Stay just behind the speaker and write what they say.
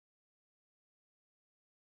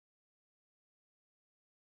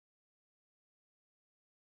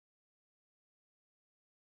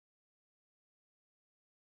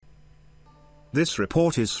This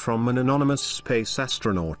report is from an anonymous space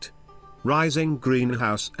astronaut. Rising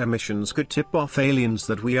greenhouse emissions could tip off aliens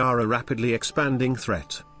that we are a rapidly expanding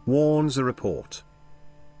threat, warns a report.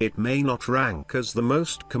 It may not rank as the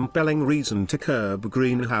most compelling reason to curb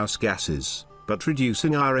greenhouse gases, but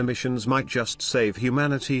reducing our emissions might just save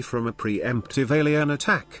humanity from a preemptive alien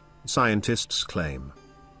attack, scientists claim.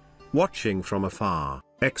 Watching from afar,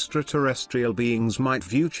 extraterrestrial beings might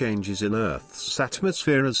view changes in Earth's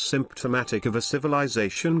atmosphere as symptomatic of a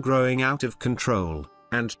civilization growing out of control,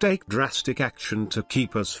 and take drastic action to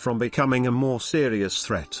keep us from becoming a more serious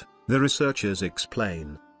threat, the researchers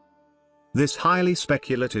explain. This highly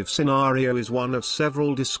speculative scenario is one of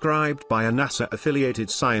several described by a NASA-affiliated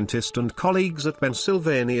scientist and colleagues at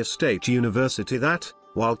Pennsylvania State University that,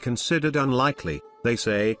 while considered unlikely, they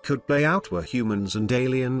say could play out were humans and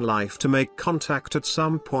alien life to make contact at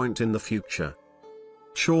some point in the future.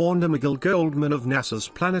 Sean McGill-Goldman of NASA's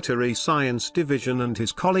Planetary Science Division and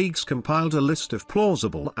his colleagues compiled a list of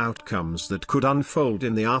plausible outcomes that could unfold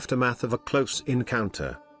in the aftermath of a close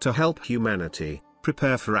encounter, to help humanity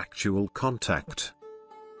prepare for actual contact.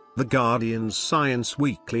 The Guardian's Science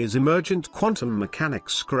Weekly is emergent quantum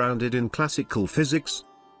mechanics grounded in classical physics.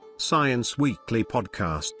 Science Weekly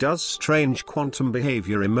podcast: Does strange quantum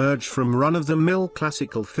behavior emerge from run-of-the-mill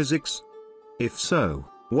classical physics? If so,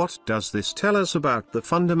 what does this tell us about the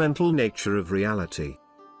fundamental nature of reality?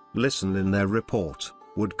 Listen in their report: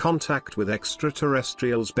 Would contact with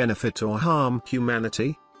extraterrestrials benefit or harm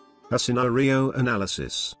humanity? A scenario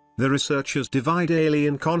analysis. The researchers divide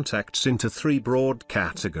alien contacts into three broad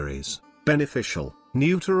categories: beneficial,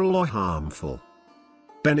 neutral or harmful.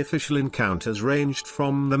 Beneficial encounters ranged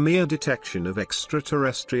from the mere detection of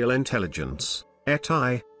extraterrestrial intelligence,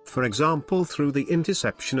 ETI, for example through the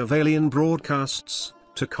interception of alien broadcasts,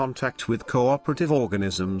 to contact with cooperative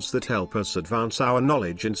organisms that help us advance our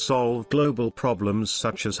knowledge and solve global problems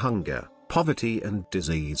such as hunger, poverty and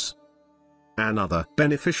disease. Another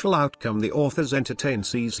beneficial outcome the authors entertain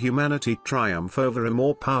sees humanity triumph over a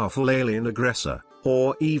more powerful alien aggressor,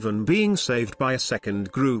 or even being saved by a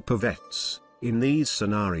second group of vets. In these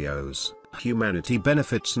scenarios, humanity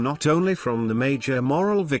benefits not only from the major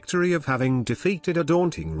moral victory of having defeated a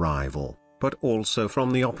daunting rival, but also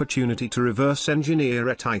from the opportunity to reverse engineer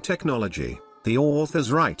ETI technology, the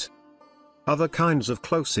authors write. Other kinds of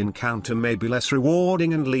close encounter may be less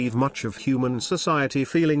rewarding and leave much of human society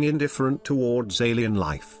feeling indifferent towards alien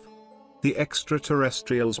life. The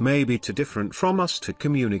extraterrestrials may be too different from us to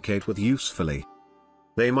communicate with usefully.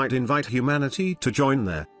 They might invite humanity to join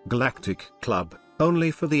their galactic club,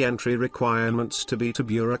 only for the entry requirements to be too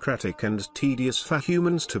bureaucratic and tedious for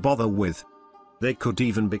humans to bother with. They could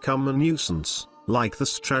even become a nuisance, like the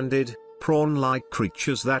stranded, prawn-like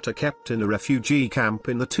creatures that are kept in a refugee camp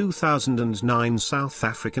in the 2009 South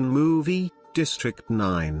African movie, District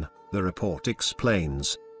 9, the report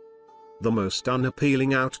explains. The most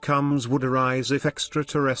unappealing outcomes would arise if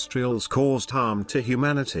extraterrestrials caused harm to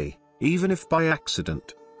humanity, even if by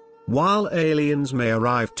accident. While aliens may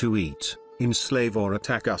arrive to eat, enslave or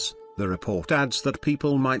attack us, the report adds that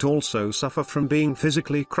people might also suffer from being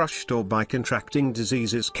physically crushed or by contracting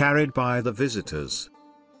diseases carried by the visitors.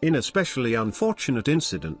 In especially unfortunate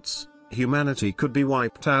incidents, humanity could be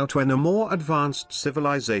wiped out when a more advanced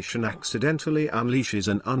civilization accidentally unleashes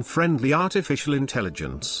an unfriendly artificial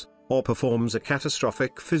intelligence, or performs a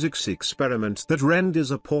catastrophic physics experiment that renders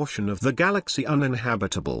a portion of the galaxy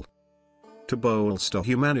uninhabitable. To bolster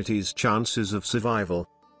humanity's chances of survival,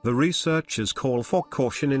 the researchers call for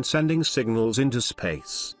caution in sending signals into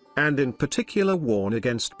space, and in particular warn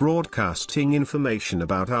against broadcasting information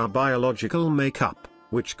about our biological makeup,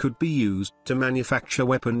 which could be used to manufacture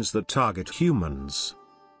weapons that target humans.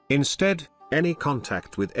 Instead, any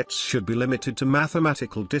contact with ETs should be limited to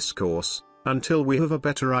mathematical discourse, until we have a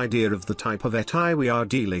better idea of the type of ETI we are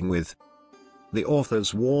dealing with. The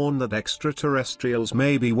authors warn that extraterrestrials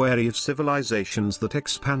may be wary of civilizations that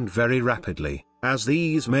expand very rapidly, as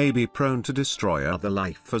these may be prone to destroy other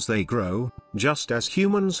life as they grow, just as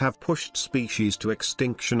humans have pushed species to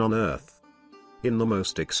extinction on Earth. In the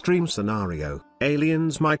most extreme scenario,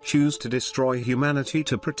 aliens might choose to destroy humanity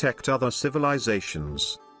to protect other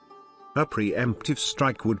civilizations. A preemptive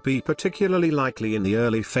strike would be particularly likely in the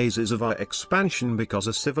early phases of our expansion because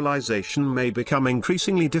a civilization may become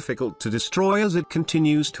increasingly difficult to destroy as it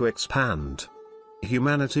continues to expand.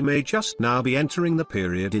 Humanity may just now be entering the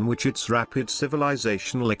period in which its rapid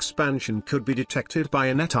civilizational expansion could be detected by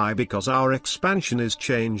an ETI because our expansion is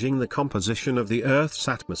changing the composition of the Earth's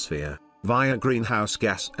atmosphere, via greenhouse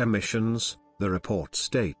gas emissions, the report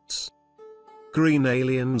states. Green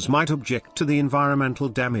aliens might object to the environmental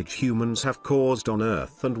damage humans have caused on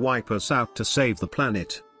Earth and wipe us out to save the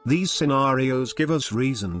planet. These scenarios give us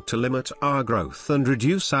reason to limit our growth and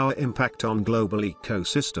reduce our impact on global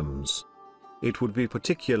ecosystems. It would be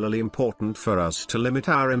particularly important for us to limit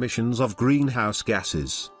our emissions of greenhouse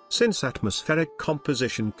gases, since atmospheric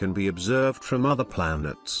composition can be observed from other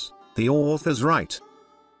planets. The authors write.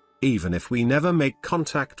 Even if we never make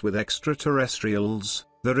contact with extraterrestrials,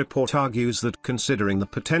 the report argues that considering the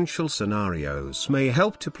potential scenarios may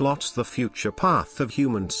help to plot the future path of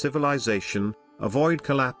human civilization, avoid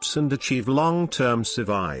collapse and achieve long-term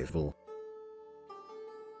survival.